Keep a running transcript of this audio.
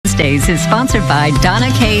Wednesdays is sponsored by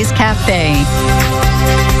Donna Kay's Cafe.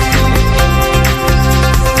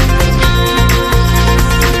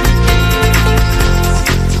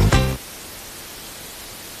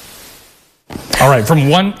 All right, from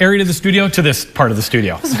one area of the studio to this part of the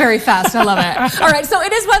studio. It was very fast. I love it. All right, so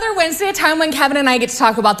it is Weather Wednesday, a time when Kevin and I get to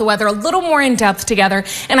talk about the weather a little more in depth together.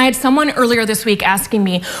 And I had someone earlier this week asking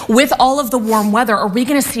me, with all of the warm weather, are we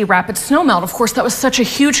going to see rapid snowmelt? Of course, that was such a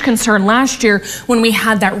huge concern last year when we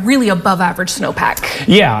had that really above average snowpack.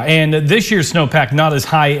 Yeah, and this year's snowpack not as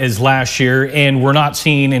high as last year, and we're not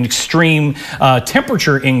seeing an extreme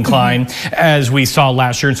temperature incline as we saw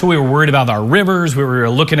last year. And so we were worried about our rivers. We were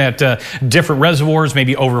looking at different reservoirs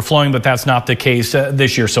maybe overflowing, but that's not the case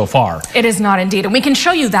this year so far. It is not indeed, and we can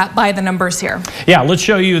show you that by the numbers here. Yeah, let's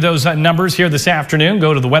show you those numbers here this afternoon.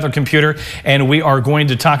 Go to the weather computer, and we are going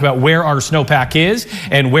to talk about where our snowpack is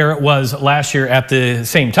and where it was last year at the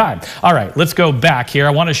same time. All right, let's go back here.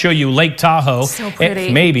 I want to show you Lake Tahoe. So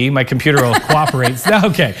pretty. Maybe my computer will cooperate.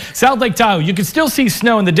 Okay, South Lake Tahoe, you can still see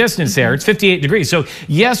snow in the distance there. It's 58 degrees. So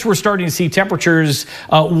yes, we're starting to see temperatures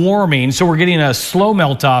warming, so we're getting a slow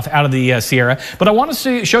melt off out of the Sierra. But I want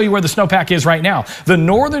to show you where the snowpack is right now. The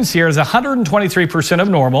northern Sierra is 123% of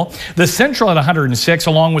normal. The central at 106,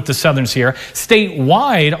 along with the southern Sierra.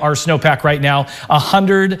 Statewide, our snowpack right now,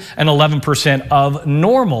 111% of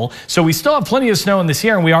normal. So we still have plenty of snow in the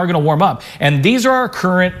Sierra, and we are going to warm up. And these are our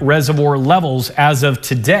current reservoir levels as of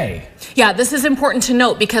today. Yeah, this is important to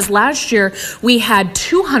note because last year we had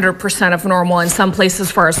 200% of normal in some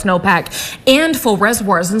places for our snowpack and full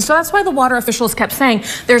reservoirs. And so that's why the water officials kept saying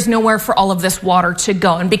there's nowhere for all of this water to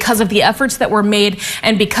go. And because of the efforts that were made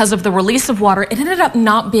and because of the release of water, it ended up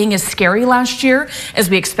not being as scary last year as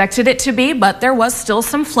we expected it to be. But there was still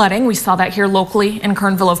some flooding. We saw that here locally in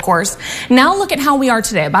Kernville, of course. Now look at how we are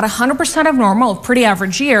today. About 100% of normal, a pretty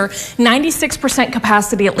average year. 96%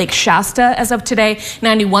 capacity at Lake Shasta as of today.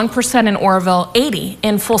 91% in Oroville, 80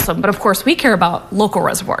 in Folsom. But of course, we care about local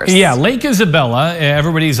reservoirs. Yeah, Lake Isabella,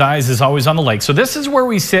 everybody's eyes is always on the lake. So this is where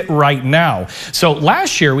we sit right now. So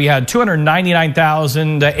last year we had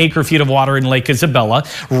 299,000 acre feet of water in Lake Isabella.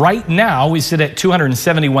 Right now we sit at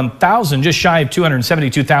 271,000, just shy of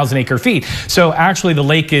 272,000 acre feet. So actually the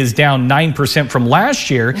lake is down 9% from last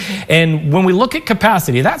year. And when we look at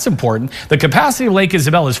capacity, that's important. The capacity of Lake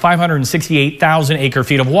Isabella is 568,000 acre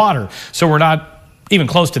feet of water. So we're not even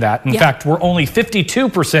close to that. In fact, we're only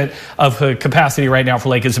 52% of capacity right now for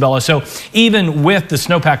Lake Isabella. So even with the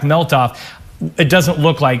snowpack melt off, it doesn't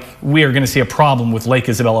look like we are going to see a problem with Lake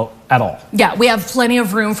Isabella at all. Yeah, we have plenty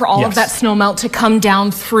of room for all of that snow melt to come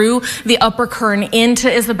down through the upper Kern into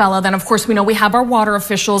Isabella. Then, of course, we know we have our water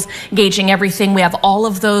officials gauging everything. We have all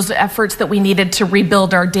of those efforts that we needed to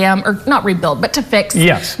rebuild our dam, or not rebuild, but to fix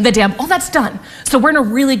the dam. All that's done. So we're in a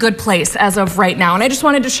really good place as of right now. And I just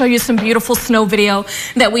wanted to show you some beautiful snow video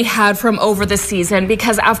that we had from over the season,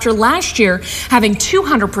 because after last year having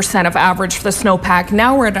 200% of average for the snowpack,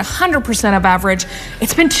 now we're at 100% of average.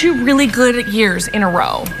 It's been 2 really good years in a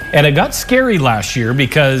row. And it got scary last year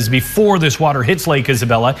because before this water hits Lake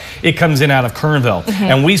Isabella, it comes in out of Kernville.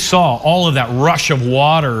 And we saw all of that rush of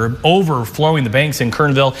water overflowing the banks in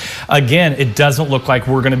Kernville. Again, it doesn't look like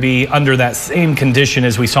we're going to be under that same condition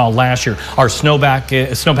as we saw last year. Our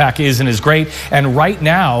snowpack isn't as great. And right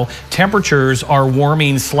now, temperatures are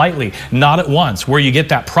warming slightly, not at once. Where you get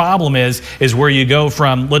that problem is where you go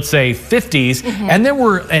from, let's say, 50s, and then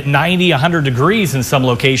we're at 90, 100 degrees in some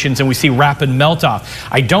locations, and we see rapid melt off.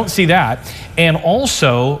 I don't see that. And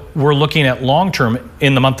also, we're looking at long term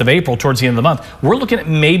in the month of April, towards the end of the month, we're looking at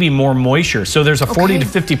maybe more moisture. So there's a 40 to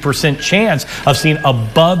 50% chance of seeing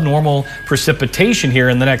above normal precipitation here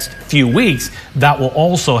in the next few weeks. That will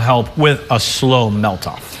also help with a slow melt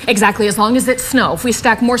off. Exactly, as long as it's snow. If we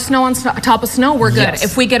stack more snow on top of snow, we're good.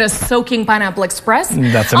 If we get a soaking Pineapple Express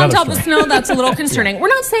on top of snow, that's a little concerning. We're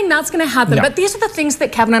not saying that's going to happen, but these are the things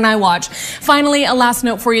that Kevin and I watch. Finally, a last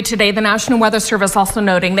note for you today. The National Weather Service also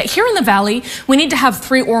noting that here in the Valley, we need to have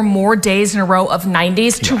 3 or more days in a row of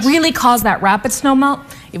 90s to really cause that rapid snow melt.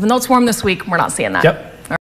 Even though it's warm this week, we're not seeing that.